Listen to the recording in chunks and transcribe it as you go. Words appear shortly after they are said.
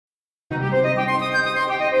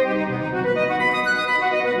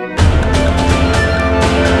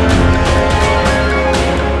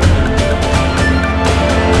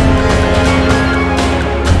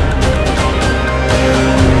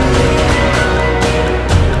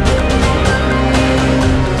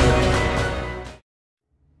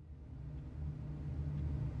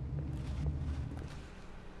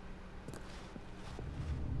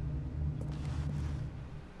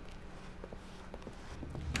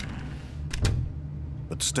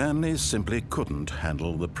But Stanley simply couldn't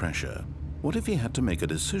handle the pressure. What if he had to make a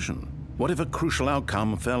decision? What if a crucial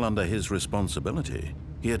outcome fell under his responsibility?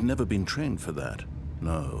 He had never been trained for that.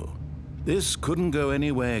 No. This couldn't go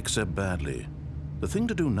any way except badly. The thing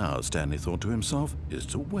to do now, Stanley thought to himself, is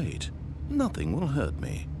to wait. Nothing will hurt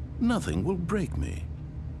me. Nothing will break me.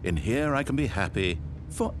 In here I can be happy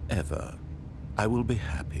forever. I will be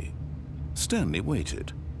happy. Stanley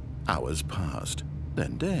waited. Hours passed,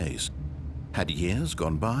 then days. Had years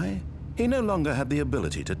gone by? He no longer had the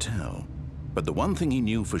ability to tell. But the one thing he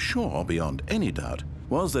knew for sure, beyond any doubt,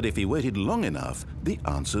 was that if he waited long enough, the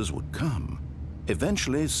answers would come.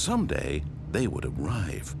 Eventually, someday, they would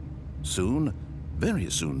arrive. Soon, very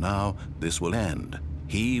soon now, this will end.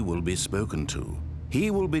 He will be spoken to.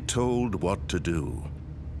 He will be told what to do.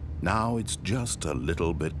 Now it's just a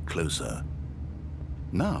little bit closer.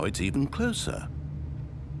 Now it's even closer.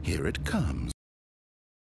 Here it comes.